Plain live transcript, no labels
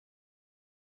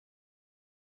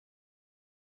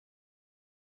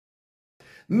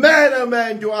Man, oh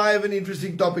man, do I have an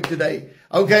interesting topic today.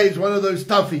 Okay, it's one of those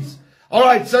toughies. All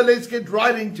right, so let's get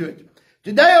right into it.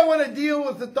 Today I want to deal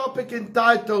with the topic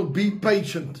entitled, Be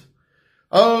Patient.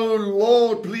 Oh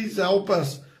Lord, please help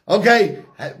us. Okay,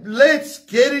 let's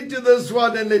get into this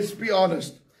one and let's be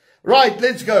honest. Right,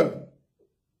 let's go.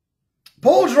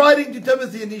 Paul's writing to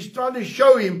Timothy and he's trying to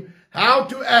show him how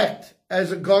to act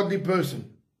as a godly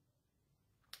person.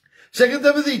 2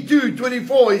 Timothy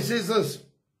 2:24, he says this.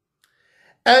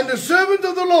 And the servant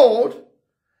of the Lord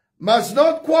must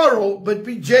not quarrel, but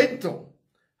be gentle,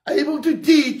 able to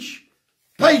teach,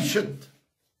 patient.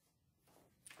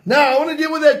 Now, I want to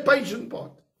deal with that patient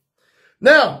part.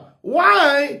 Now,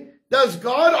 why does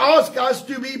God ask us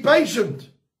to be patient?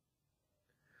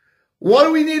 What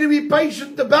do we need to be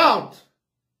patient about?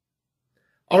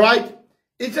 All right,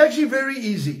 it's actually very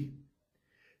easy.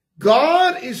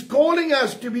 God is calling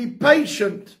us to be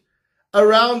patient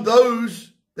around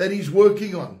those that he's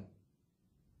working on.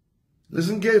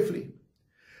 Listen carefully.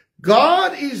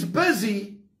 God is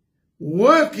busy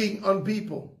working on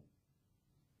people.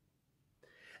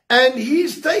 And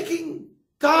he's taking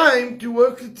time to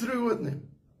work it through with them.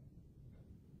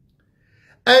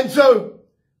 And so,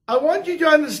 I want you to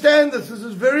understand this. This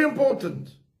is very important.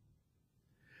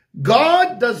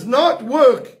 God does not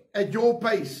work at your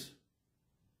pace.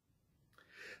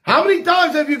 How many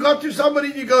times have you got to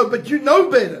somebody and you go, but you know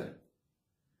better?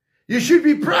 You should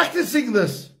be practicing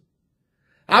this.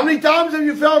 How many times have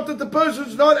you felt that the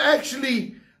person's not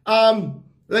actually,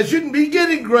 they shouldn't be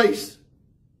getting grace?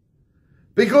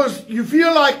 Because you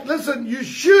feel like, listen, you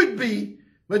should be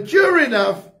mature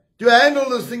enough to handle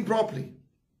this thing properly.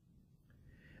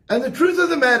 And the truth of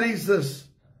the matter is this.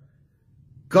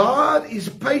 God is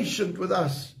patient with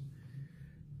us.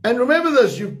 And remember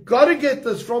this, you've got to get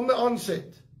this from the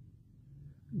onset.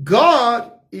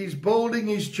 God is building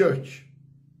his church.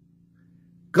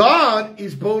 God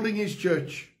is building his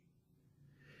church.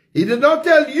 He did not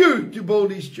tell you to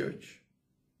build his church.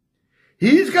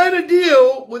 He's going to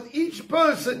deal with each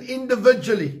person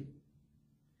individually.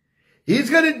 He's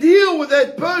going to deal with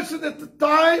that person at the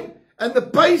time and the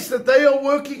pace that they are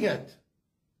working at.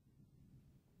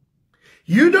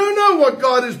 You don't know what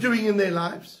God is doing in their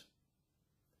lives.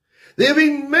 There have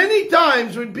been many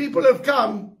times when people have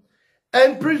come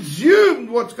and presumed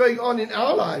what's going on in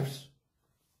our lives.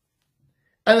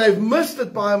 And they've missed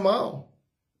it by a mile.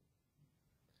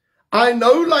 I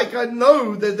know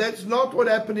that that's not what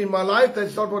happened in my life.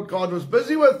 That's not what God was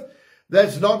busy with.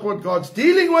 That's not what God's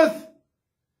dealing with.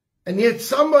 And yet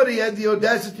somebody had the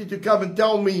audacity to come and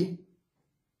tell me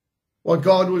what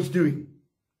God was doing.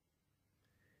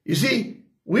 You see,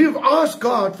 we've asked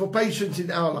God for patience in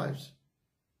our lives.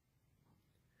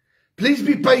 Please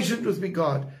be patient with me,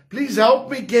 God. Please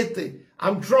help me get there.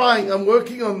 I'm trying. I'm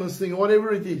working on this thing,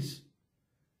 whatever it is.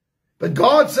 But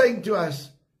God's saying to us,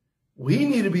 we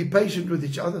need to be patient with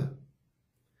each other.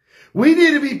 We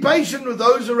need to be patient with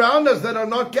those around us that are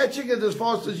not catching it as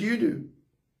fast as you do.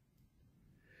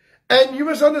 And you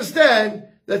must understand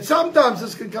that sometimes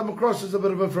this can come across as a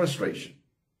bit of a frustration.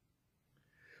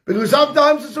 Because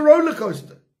sometimes it's a roller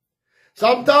coaster.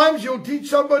 Sometimes you'll teach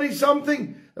somebody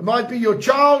something. It might be your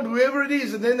child, whoever it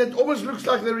is, and then it almost looks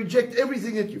like they reject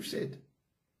everything that you've said.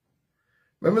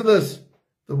 Remember this.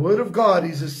 The word of God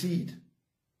is a seed.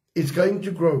 It's going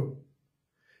to grow.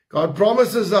 God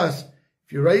promises us,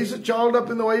 if you raise a child up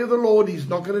in the way of the Lord, he's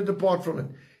not going to depart from it.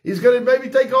 He's going to maybe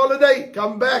take a holiday,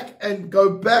 come back and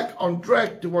go back on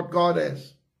track to what God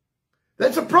has.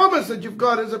 That's a promise that you've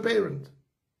got as a parent.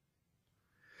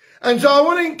 And so I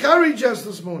want to encourage us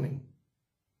this morning,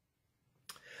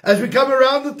 as we come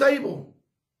around the table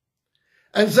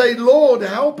and say, Lord,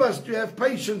 help us to have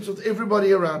patience with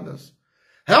everybody around us.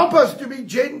 Help us to be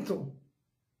gentle,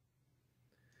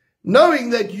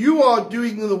 knowing that you are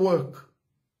doing the work.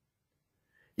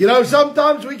 You know,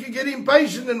 sometimes we can get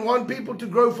impatient and want people to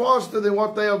grow faster than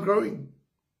what they are growing.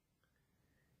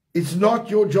 It's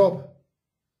not your job.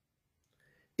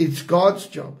 It's God's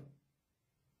job.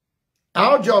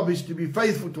 Our job is to be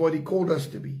faithful to what he called us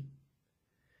to be.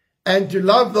 And to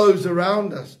love those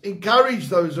around us. Encourage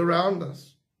those around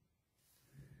us.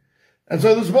 And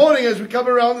so this morning as we come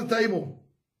around the table,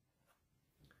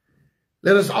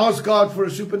 let us ask God for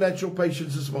a supernatural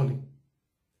patience this morning.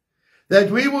 That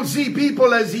we will see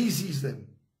people as he sees them.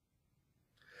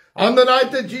 On the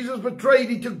night that Jesus betrayed,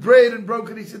 he took bread and broke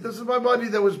it. He said, this is my body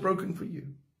that was broken for you.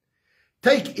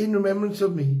 Take in remembrance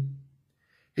of me.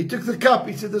 He took the cup.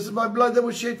 He said, this is my blood that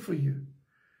was shed for you.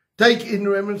 Take in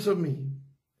remembrance of me.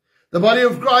 The body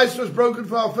of Christ was broken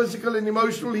for our physical and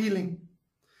emotional healing.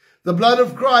 The blood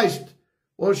of Christ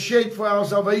was shed for our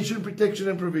salvation, protection,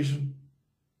 and provision.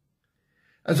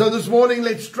 And so this morning,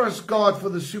 let's trust God for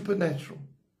the supernatural.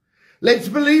 Let's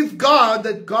believe God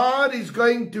that God is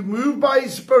going to move by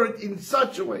His Spirit in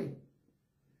such a way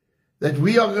that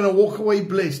we are going to walk away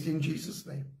blessed in Jesus'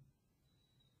 name.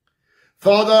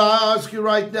 Father, I ask you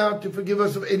right now to forgive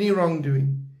us of any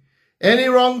wrongdoing, any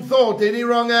wrong thought, any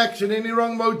wrong action, any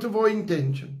wrong motive or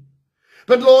intention.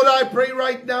 But Lord, I pray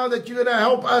right now that you're going to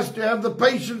help us to have the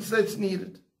patience that's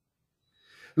needed.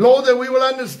 Lord, that we will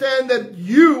understand that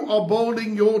you are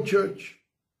building your church.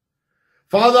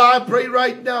 Father, I pray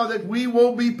right now that we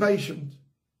will be patient.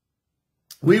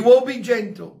 We will be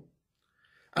gentle.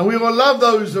 And we will love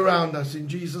those around us in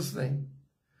Jesus' name.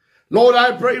 Lord,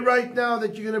 I pray right now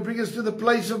that you're going to bring us to the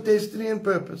place of destiny and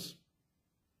purpose.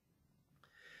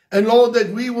 And Lord, that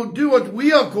we will do what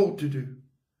we are called to do.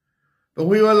 But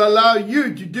we will allow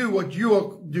you to do what you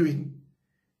are doing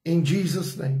in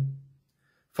Jesus' name.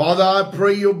 Father, I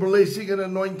pray your blessing and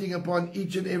anointing upon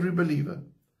each and every believer.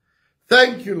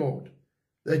 Thank you, Lord,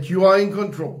 that you are in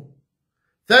control.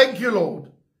 Thank you,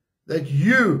 Lord, that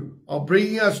you are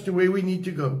bringing us to where we need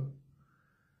to go.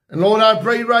 And Lord, I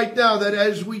pray right now that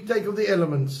as we take of the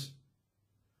elements,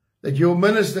 that you'll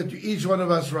minister to each one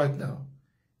of us right now.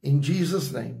 In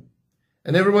Jesus' name.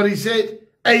 And everybody said,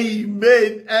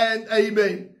 amen and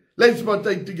amen. Let's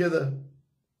partake together.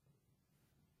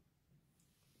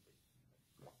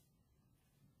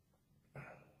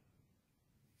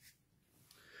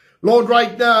 Lord,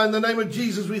 right now, in the name of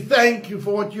Jesus, we thank you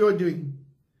for what you are doing.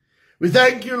 We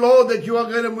thank you, Lord, that you are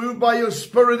going to move by your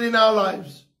Spirit in our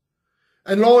lives.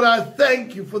 And Lord, I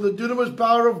thank you for the dunamis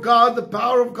power of God, the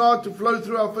power of God to flow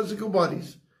through our physical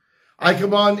bodies. I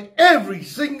command every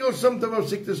single symptom of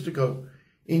sickness to go.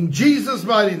 In Jesus'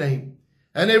 mighty name.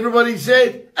 And everybody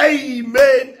said,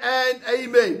 amen and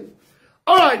amen.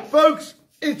 All right, folks,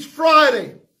 it's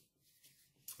Friday.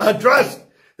 I trust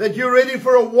that you're ready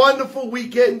for a wonderful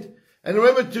weekend. And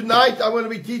remember, tonight I'm going to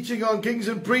be teaching on kings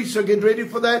and priests, so get ready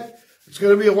for that. It's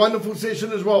going to be a wonderful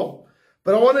session as well.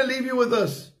 But I want to leave you with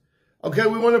this. Okay,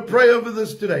 we want to pray over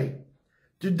this today.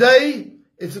 Today,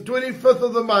 it's the 25th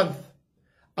of the month.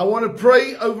 I want to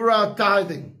pray over our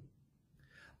tithing.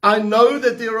 I know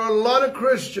that there are a lot of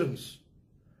Christians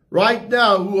right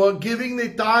now who are giving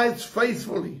their tithes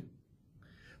faithfully.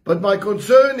 But my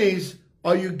concern is,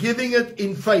 are you giving it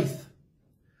in faith?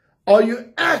 Are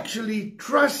you actually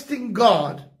trusting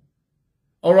God?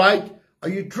 All right? Are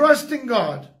you trusting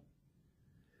God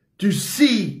to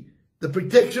see the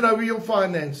protection over your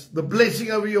finance, the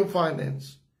blessing over your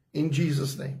finance in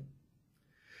Jesus' name?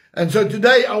 And so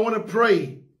today I want to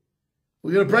pray.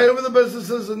 We're going to pray over the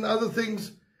businesses and other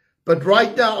things. But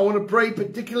right now I want to pray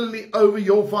particularly over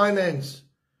your finance.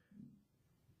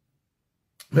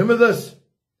 Remember this.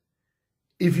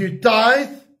 If you tithe,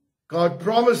 God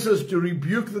promises to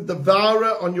rebuke the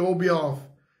devourer on your behalf.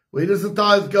 Where does the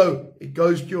tithe go? It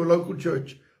goes to your local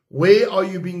church. Where are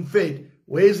you being fed?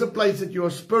 Where's the place that you are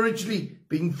spiritually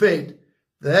being fed?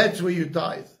 That's where you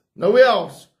tithe. Nowhere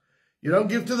else. You don't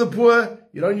give to the poor.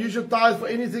 You don't use your tithe for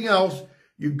anything else.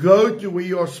 You go to where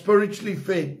you are spiritually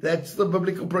fed. That's the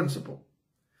biblical principle.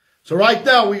 So right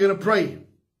now we're going to pray.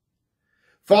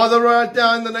 Father, right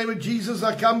now in the name of Jesus,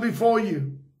 I come before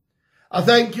you. I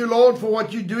thank you, Lord, for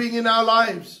what you're doing in our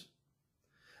lives.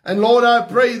 And Lord, I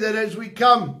pray that as we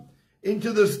come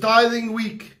into this tithing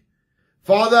week,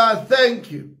 Father, I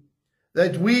thank you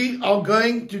that we are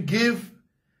going to give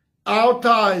our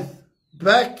tithe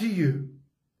back to you.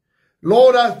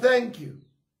 Lord, I thank you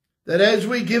that as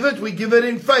we give it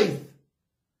in faith.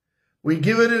 We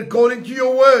give it according to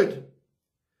your word.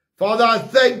 Father, I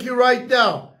thank you right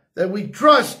now that we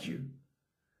trust you,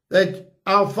 that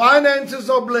our finances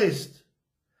are blessed.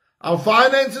 Our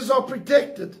finances are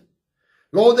protected.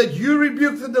 Lord, that you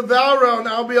rebuke the devourer on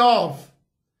our behalf.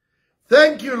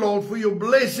 Thank you, Lord, for your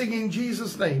blessing in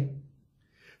Jesus' name.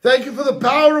 Thank you for the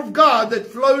power of God that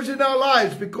flows in our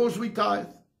lives because we tithe.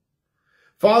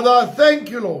 Father, I thank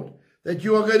you, Lord, that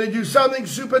you are going to do something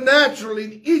supernatural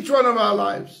in each one of our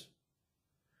lives.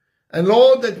 And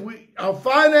Lord, that our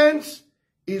finance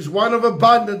is one of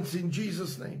abundance in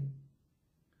Jesus' name.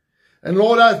 And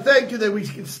Lord, I thank you that we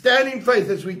can stand in faith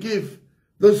as we give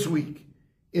this week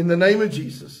in the name of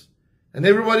Jesus. And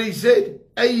everybody said,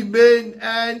 amen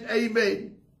and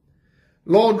amen.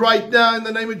 Lord, right now in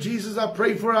the name of Jesus, I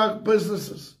pray for our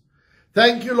businesses.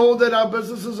 Thank you, Lord, that our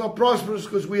businesses are prosperous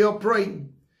because we are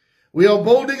praying. We are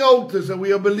building altars and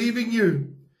we are believing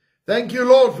you. Thank you,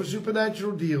 Lord, for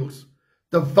supernatural deals,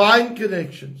 divine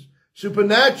connections,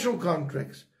 supernatural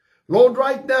contracts. Lord,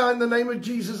 right now in the name of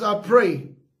Jesus, I pray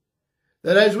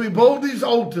that as we build these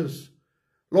altars,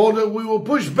 Lord, that we will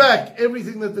push back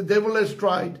everything that the devil has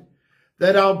tried.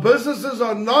 that our businesses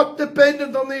are not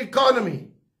dependent on the economy,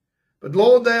 but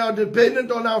Lord, they are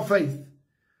dependent on our faith.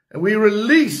 And we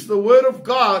release the word of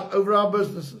God over our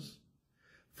businesses.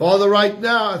 Father, right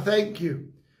now, I thank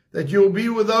you that you'll be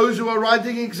with those who are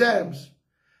writing exams.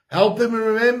 Help them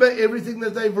remember everything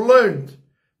that they've learned.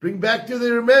 Bring back to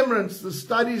their remembrance the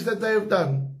studies that they have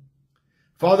done.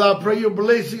 Father, I pray your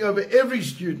blessing over every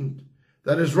student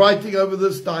that is writing over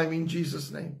this time in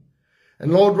Jesus' name.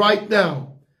 And Lord, right now,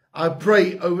 I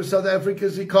pray over South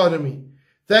Africa's economy.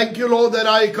 Thank you, Lord, that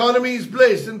our economy is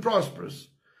blessed and prosperous.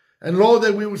 And Lord,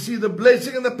 that we will see the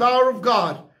blessing and the power of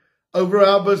God over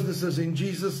our businesses in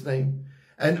Jesus' name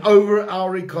and over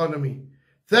our economy.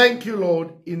 Thank you,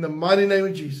 Lord, in the mighty name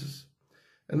of Jesus.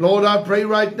 And Lord, I pray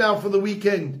right now for the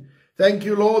weekend. Thank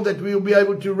you, Lord, that we will be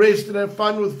able to rest and have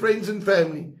fun with friends and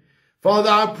family. Father,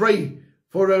 I pray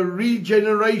for a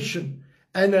regeneration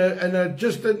and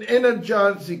just an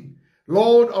energizing,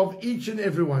 Lord, of each and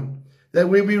every one, that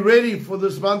we'll be ready for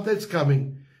this month that's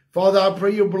coming. Father, I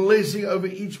pray your blessing over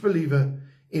each believer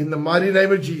in the mighty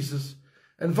name of Jesus.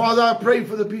 And Father, I pray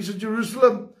for the peace of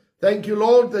Jerusalem. Thank you,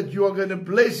 Lord, that you are going to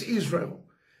bless Israel.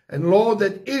 And Lord,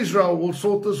 that Israel will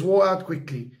sort this war out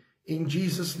quickly in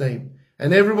Jesus' name.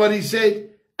 And everybody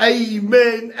said,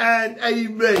 amen and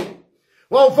amen.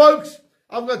 Well, folks,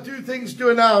 I've got two things to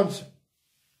announce.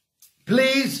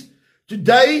 Please,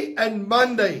 today and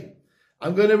Monday,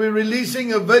 I'm going to be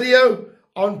releasing a video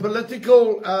on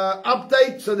political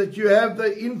update so that you have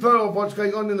the info of what's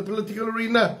going on in the political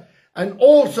arena and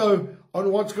also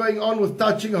on what's going on with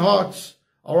Touching Hearts.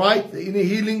 All right, the Inner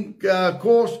Healing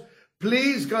course.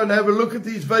 Please go and have a look at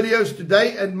these videos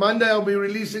today and Monday I'll be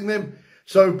releasing them.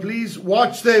 So please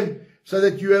watch them so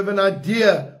that you have an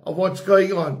idea of what's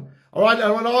going on. All right,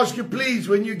 I want to ask you, please,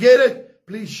 when you get it,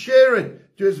 please share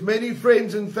it to as many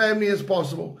friends and family as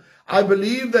possible. I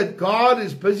believe that God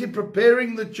is busy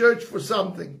preparing the church for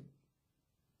something.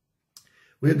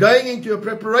 We're going into a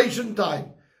preparation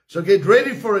time. So get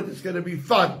ready for it. It's going to be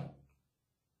fun.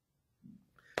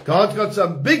 God's got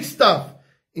some big stuff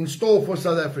in store for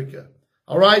South Africa.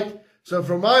 All right. So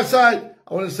from my side,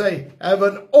 I want to say have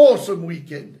an awesome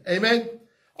weekend. Amen.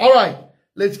 All right.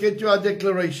 Let's get to our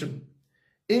declaration.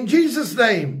 In Jesus'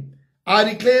 name, I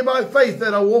declare by faith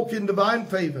that I walk in divine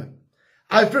favor.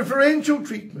 I have preferential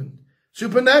treatment,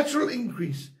 supernatural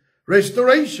increase,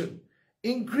 restoration,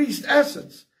 increased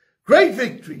assets, great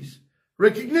victories,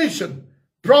 recognition,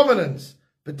 prominence,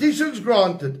 petitions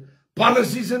granted,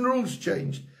 policies and rules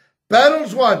changed,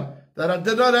 battles won that I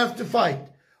did not have to fight,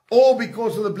 all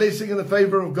because of the blessing and the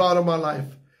favor of God on my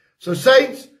life. So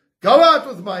saints, go out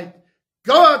with might,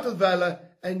 go out with valor,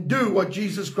 and do what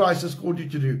Jesus Christ has called you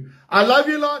to do. I love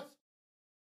you lots.